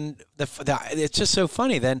 And then it's just so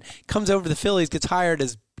funny. Then comes over to the Phillies, gets hired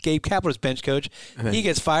as Gabe Kapler's bench coach. He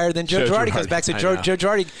gets fired. Then Joe Joe Girardi comes Girardi. back. So Joe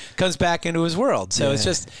Girardi comes back into his world. So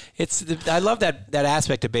I love that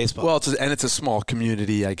aspect of baseball. Well, it's a small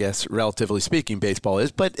community, I guess, relatively speaking, baseball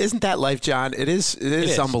is. But isn't that life, John? It is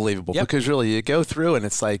unbelievable because really you go through and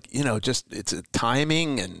it's like, it's a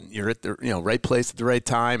timing and you're at the right place at the right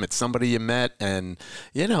time. It's somebody you met and,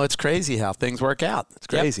 it's crazy how things work out. It's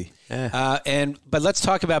crazy. Yep. Yeah. But let's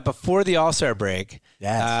talk about before the All-Star break.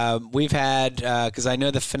 Yes. We've had, because I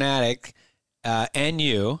know the Fanatic and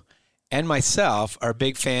you and myself are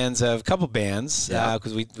big fans of a couple bands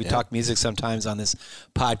because we talk music sometimes on this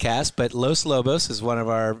podcast. But Los Lobos is one of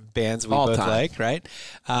our bands we both like, right?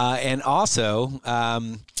 And also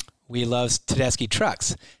we love Tedeschi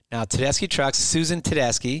Trucks. Now, Tedeschi Trucks, Susan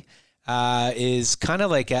Tedeschi, is kind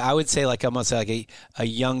of like I would say like almost like a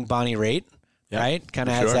young Bonnie Raitt. Yep, right? Kind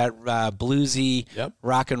of has that bluesy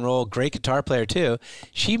rock and roll, great guitar player too.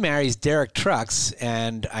 She marries Derek Trucks,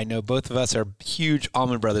 and I know both of us are huge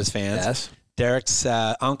Allman Brothers fans. Yes. Derek's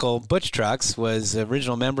uncle, Butch Trucks, was the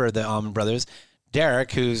original member of the Allman Brothers.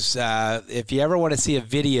 Derek, who's, if you ever want to see a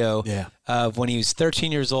video of when he was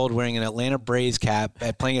 13 years old wearing an Atlanta Braves cap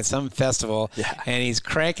playing at some festival, and he's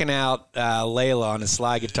cranking out Layla on a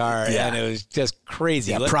slide guitar, and it was just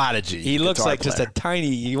crazy. Prodigy. He looks like player.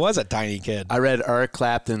 he was a tiny kid. I read Eric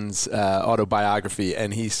Clapton's autobiography,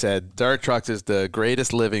 and he said Derek Trucks is the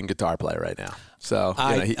greatest living guitar player right now. So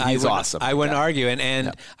he's awesome. I wouldn't argue.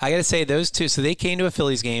 And I got to say, those two, so they came to a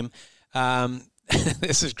Phillies game.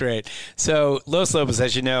 This is great. So Los Lobos,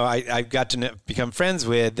 as you know, I got to become friends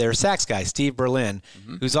with their sax guy, Steve Berlin,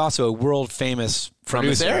 who's also a world-famous from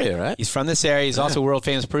producer. This area, right? He's from this area. He's also a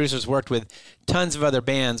world-famous producer. He's worked with tons of other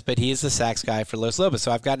bands, but he is the sax guy for Los Lobos.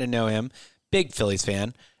 So I've gotten to know him. Big Phillies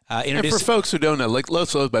fan. And for folks who don't know, like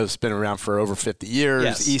Los Lobos has been around for over 50 years.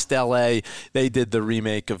 Yes. East LA, they did the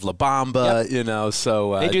remake of La Bamba,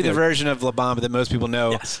 so they do the version of La Bamba that most people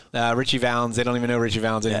know. Yes. Richie Valens, they don't even know Richie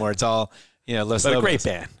Valens anymore. It's all Los But Lobos. a great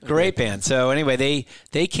band. Great band. So anyway,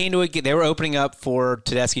 they came to they were opening up for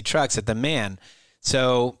Tedeschi Trucks at the Man.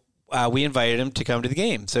 So we invited them to come to the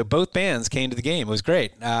game. So both bands came to the game. It was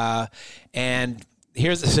great. And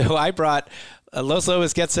so I brought Los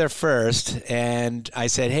Lobos gets there first, and I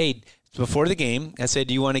said, hey, before the game, I said,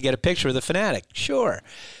 do you want to get a picture of the Fanatic? Sure.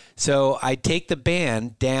 So I take the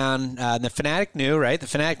band down. The Fanatic knew, right? The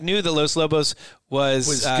Fanatic knew that Los Lobos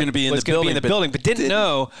was going to be in the building, but didn't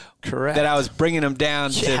know that I was bringing them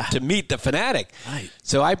down Yeah. to meet the Fanatic. Right.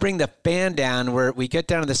 So I bring the band down where we get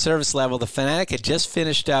down to the service level. The Fanatic had just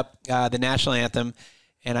finished up the national anthem,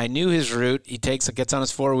 and I knew his route. He gets on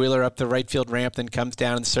his four-wheeler up the right field ramp, then comes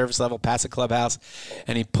down in the service level, past the clubhouse,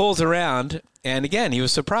 and he pulls around. And again, he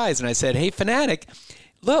was surprised, and I said, hey, Fanatic,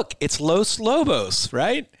 look, it's Los Lobos,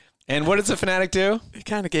 right? And what does the Fanatic do? He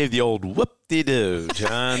kind of gave the old whoop-de-doo,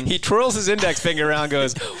 John. He twirls his index finger around and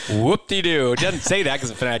goes, whoop-de-doo. He doesn't say that because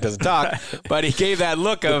the Fanatic doesn't talk, but he gave that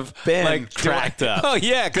look of band like cracked up. Oh,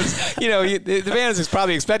 yeah, because, the band is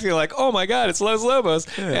probably expecting like, oh, my God, it's Los Lobos.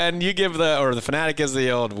 And you give the Fanatic gives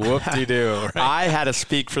the old whoop-de-doo. Right? I had to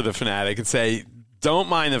speak for the Fanatic and say, don't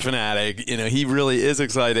mind the Fanatic. He really is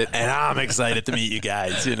excited, and I'm excited to meet you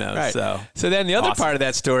guys, Right. So then the other awesome. part of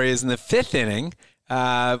that story is in the fifth inning,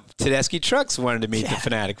 Tedeschi Trucks wanted to meet the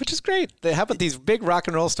Fanatic, which is great. How about these big rock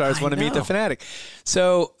and roll stars want to meet the Fanatic?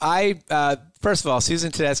 So first of all, Susan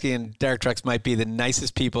Tedeschi and Derek Trucks might be the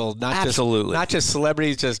nicest people, not just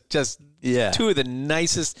celebrities, just two of the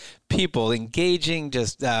nicest people, engaging,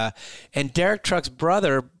 and Derek Trucks'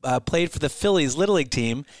 brother played for the Phillies Little League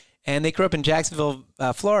team. And they grew up in Jacksonville,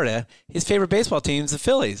 Florida. His favorite baseball team is the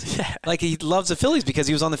Phillies. Yeah. Like, he loves the Phillies because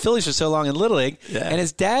he was on the Phillies for so long in Little League. Yeah. And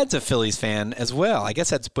his dad's a Phillies fan as well. I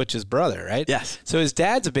guess that's Butch's brother, right? Yes. So his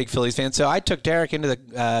dad's a big Phillies fan. So I took Derek into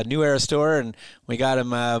the New Era store, and we got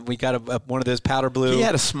him. We got one of those powder blue. He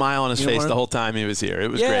had a smile on his face the whole time he was here.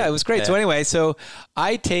 It was great. Yeah, it was great. Yeah. So anyway,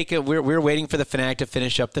 I take it. We're waiting for the Fanatic to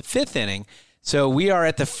finish up the fifth inning. So we are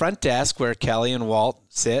at the front desk where Kelly and Walt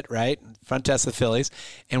sit, right? Front desk of the Phillies.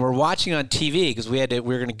 And we're watching on TV because we were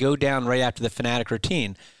going to go down right after the Fanatic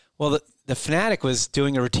routine. Well, the Fanatic was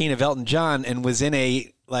doing a routine of Elton John and was in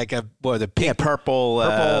the pink, purple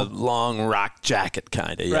long rock jacket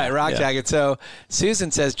kind of. Yeah. Right, rock jacket. So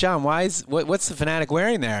Susan says, John, what's the Fanatic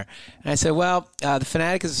wearing there? And I said, well, the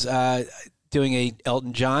Fanatic is doing a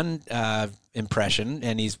Elton John impression,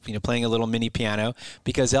 and he's playing a little mini piano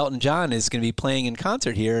because Elton John is going to be playing in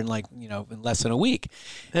concert here in in less than a week.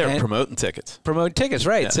 They're promoting tickets.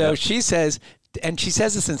 Right. Yeah, so she says, and she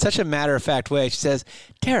says this in such a matter-of-fact way, she says,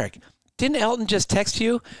 Derek, didn't Elton just text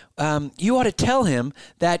you? You ought to tell him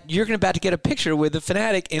that you're about to get a picture with the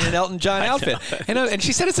Fanatic in an Elton John outfit. And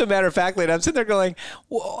she said it so matter-of-factly, and I'm sitting there going,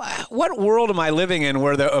 well, what world am I living in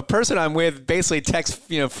where a person I'm with basically texts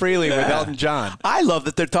freely with Elton John? I love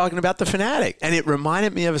that they're talking about the Fanatic. And it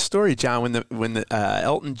reminded me of a story, John, when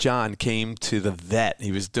Elton John came to the Vet.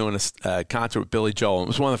 He was doing a concert with Billy Joel. It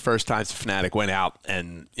was one of the first times the Fanatic went out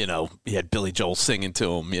and, he had Billy Joel singing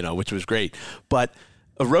to him, which was great. But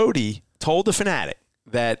a roadie told the Fanatic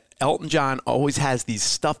that Elton John always has these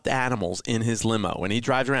stuffed animals in his limo. When he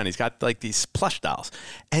drives around, he's got like these plush dolls.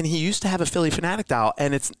 And he used to have a Philly Fanatic doll,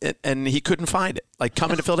 and he couldn't find it. Like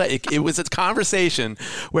coming to Philadelphia, it was a conversation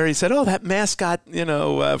where he said, "Oh, that mascot,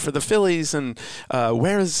 for the Phillies, and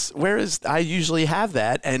where is? I usually have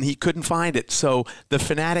that," and he couldn't find it. So the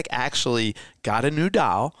Fanatic actually got a new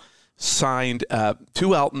doll, signed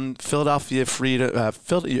to Elton, Philadelphia Freedom,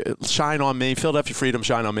 Shine on Me, Philadelphia Freedom,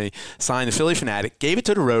 Shine on Me, signed the Philly Fanatic, gave it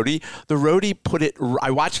to the roadie. The roadie put it, I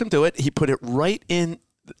watched him do it, he put it right in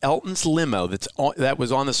Elton's limo that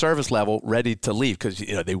was on the service level ready to leave because,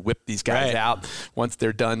 they whip these guys out once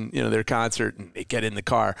they're done, their concert, and they get in the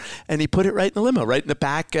car. And he put it right in the limo, right in the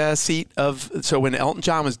back seat so when Elton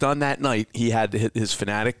John was done that night, he had his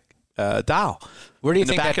Fanatic doll. Where do you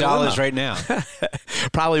think that doll is right now?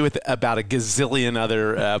 Probably with about a gazillion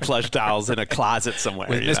other plush dolls in a closet somewhere.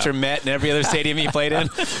 With Mr. Met and every other stadium he played in?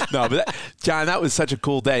 No, but John, that was such a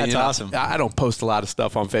cool day. That's awesome. I don't post a lot of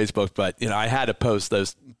stuff on Facebook, but, I had to post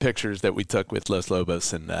those pictures that we took with Los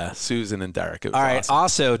Lobos and Susan and Derek. It was awesome.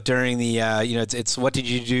 Also, during the, it's what did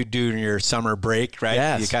you do in your summer break, right?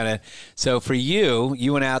 Yes. So for you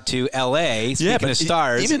went out to L.A., speaking of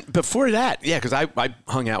stars. Even before that, because I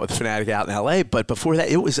hung out with Fanatic out in L.A., but before that,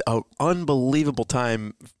 it was an unbelievable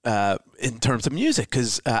time in terms of music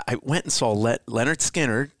because I went and saw Leonard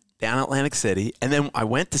Skinner down in Atlantic City, and then I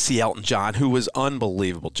went to see Elton John, who was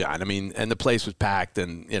unbelievable, John. I mean, and the place was packed,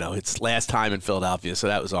 and, it's last time in Philadelphia, so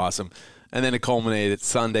that was awesome. And then it culminated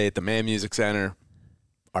Sunday at the Mann Music Center.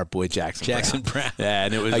 Our boy Jackson Brown. Yeah,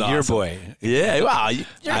 and it was awesome. Your boy. Yeah, wow,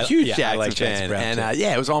 you're a huge Jackson like fan. Brown and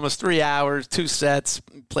it was almost 3 hours, 2 sets,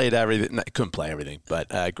 played everything. No, couldn't play everything,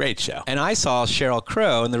 but great show. And I saw Sheryl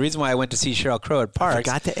Crow, and the reason why I went to see Sheryl Crow at Parks I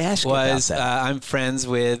forgot to ask you about that. I'm friends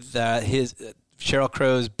with Sheryl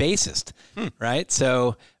Crow's bassist, right?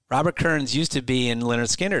 So Robert Kearns used to be in Leonard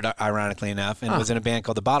Skinner, ironically enough, and was in a band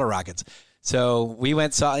called the Bottle Rockets. So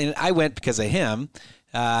and I went because of him.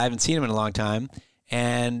 I haven't seen him in a long time.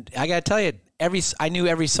 And I got to tell you, I knew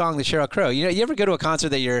every song that Sheryl Crow. You ever go to a concert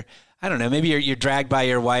that I don't know, maybe you're dragged by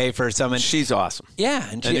your wife or someone. She's awesome. Yeah.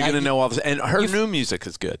 And you're going to know all this. And her new music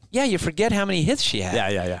is good. Yeah, you forget how many hits she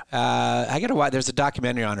had. Yeah. I got to watch. There's a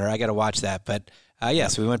documentary on her. I got to watch that. But,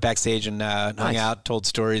 so we went backstage and hung out, told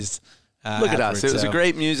stories. Look at us. It was a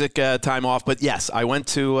great music time off. But, yes, I went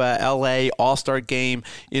to L.A. All-Star Game.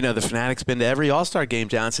 The Fanatic's been to every All-Star Game,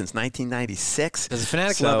 John, since 1996. Does the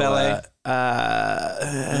Fanatic love L.A.?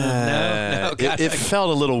 No. It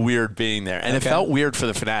felt a little weird being there. And it felt weird for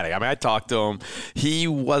the Fanatic. I mean, I talked to him. He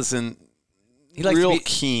wasn't real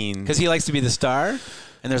keen. Because he likes to be the star?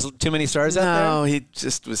 And there's too many stars out there? No, he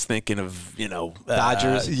just was thinking of,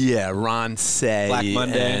 Dodgers? Ron Say. Black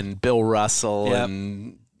Monday. And Bill Russell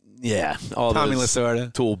and... Yeah, all Tommy those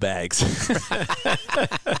Lasorda. Tool bags.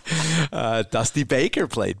 Dusty Baker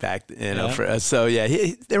played back, he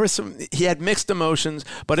had mixed emotions,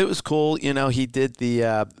 but it was cool. He did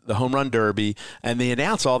the home run derby, and they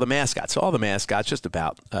announced all the mascots. So all the mascots, just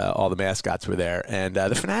about all the mascots were there, and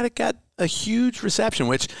the Fanatic got a huge reception,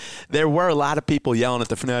 which there were a lot of people yelling at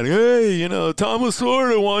the Fanatic, hey, Tom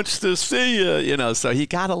Lasorda wants to see you, so he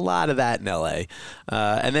got a lot of that in L.A.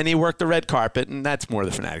 And then he worked the red carpet, and that's more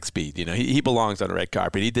the Fanatic speed. He belongs on the red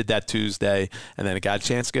carpet. He did that Tuesday, and then it got a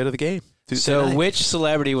chance to go to the game Tuesday night. Which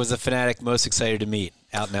celebrity was the Fanatic most excited to meet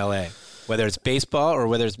out in L.A.? Whether it's baseball or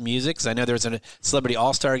whether it's music, because I know there was a celebrity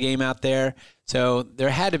all-star game out there. So there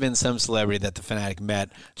had to have been some celebrity that the Fanatic met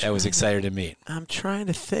that was excited to meet. I'm trying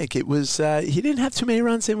to think. It was he didn't have too many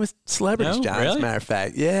runs in with celebrities, no, John, really? As a matter of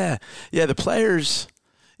fact. Yeah, the players,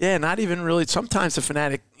 not even really. Sometimes the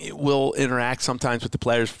Fanatic will interact sometimes with the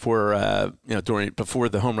players before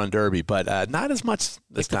the home run derby, but not as much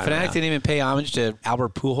this time. The Fanatic didn't even pay homage to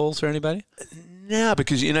Albert Pujols or anybody? No,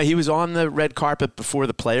 because he was on the red carpet before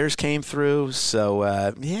the players came through. So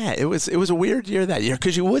it was a weird year that year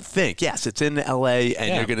because you would think, yes, it's in L.A.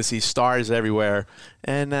 and you're going to see stars everywhere,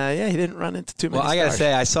 And he didn't run into too many. Well, I got to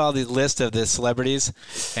say, I saw the list of the celebrities,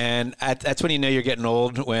 and that's when you know you're getting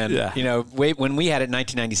old. When when we had it in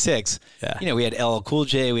 1996, we had LL Cool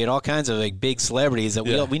J, we had all kinds of like big celebrities that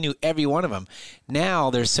we knew every one of them. Now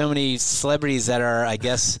there's so many celebrities that are, I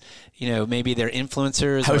guess, maybe they're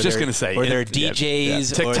influencers. I was just going to say, or they're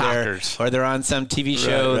DJs, TikTokers, or they're on some TV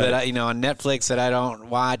show that on Netflix that I don't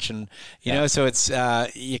watch, and so it's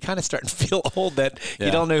you kind of starting to feel old that you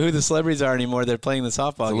don't know who the celebrities are anymore. They're playing the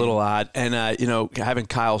softball. It's a little odd, and having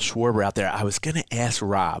Kyle Schwarber out there, I was going to ask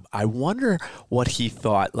Rob. I wonder what he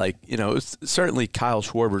thought. Like, it's certainly Kyle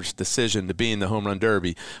Schwarber's decision to be in the home run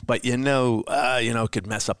derby, but it could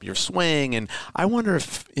mess up your swing, and I wonder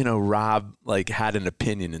if Rob had an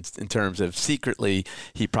opinion in terms of secretly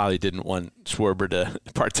he probably didn't want Schwarber to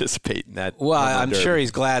participate in that. Well, I'm sure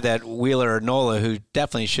he's glad that Wheeler or Nola, who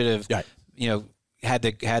definitely should have,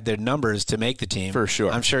 had their numbers to make the team. For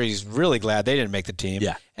sure. I'm sure he's really glad they didn't make the team.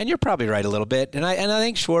 Yeah. And you're probably right a little bit. And I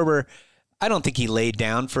think Schwarber, I don't think he laid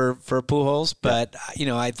down for Pujols, but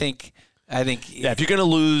I think if you're going to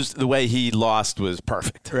lose, the way he lost was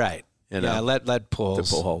perfect. Right. Let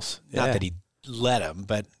Pujols. Not that he let him,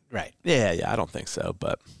 but right. Yeah, I don't think so,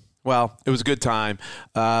 but well, it was a good time.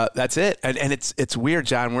 That's it, and it's weird,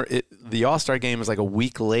 John. The All-Star game is like a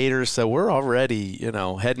week later, so we're already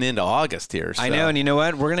heading into August here. So. I know, and you know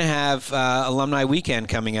what? We're gonna have Alumni Weekend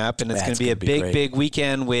coming up, and it's gonna be a big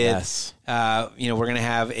weekend with. We're gonna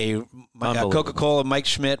have a Coca-Cola Mike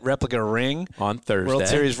Schmidt replica ring on Thursday. World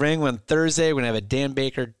Series ring on Thursday. We're gonna have a Dan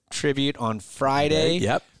Baker tribute on Friday.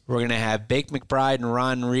 Yep. We're gonna have Bake McBride and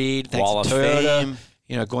Ron Reed. Thanks Wall to of Toyota. Fame.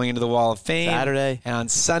 Going into the Wall of Fame. Saturday. And on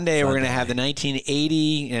Sunday, we're going to have the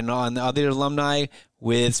 1980 and on the other alumni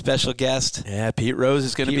with special guest. Yeah, Pete Rose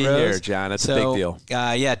is going to be here, John. That's a big deal.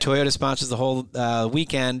 Toyota sponsors the whole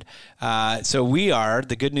weekend. So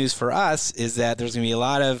the good news for us is that there's going to be a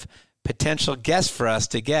lot of potential guests for us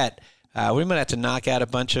to get. We might have to knock out a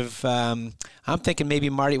bunch of. I'm thinking maybe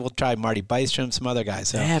Marty. We'll try Marty Bystrom, some other guys.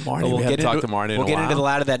 So, Marty. We have to talk to Marty. We'll get into a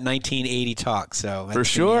lot of that 1980 talk. So for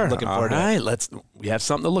sure, looking forward to it. We have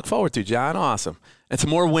something to look forward to, John. Awesome, and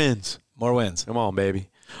some more wins. More wins. Come on, baby.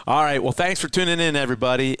 All right. Well, thanks for tuning in,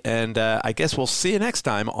 everybody, and I guess we'll see you next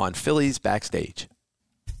time on Phillies Backstage.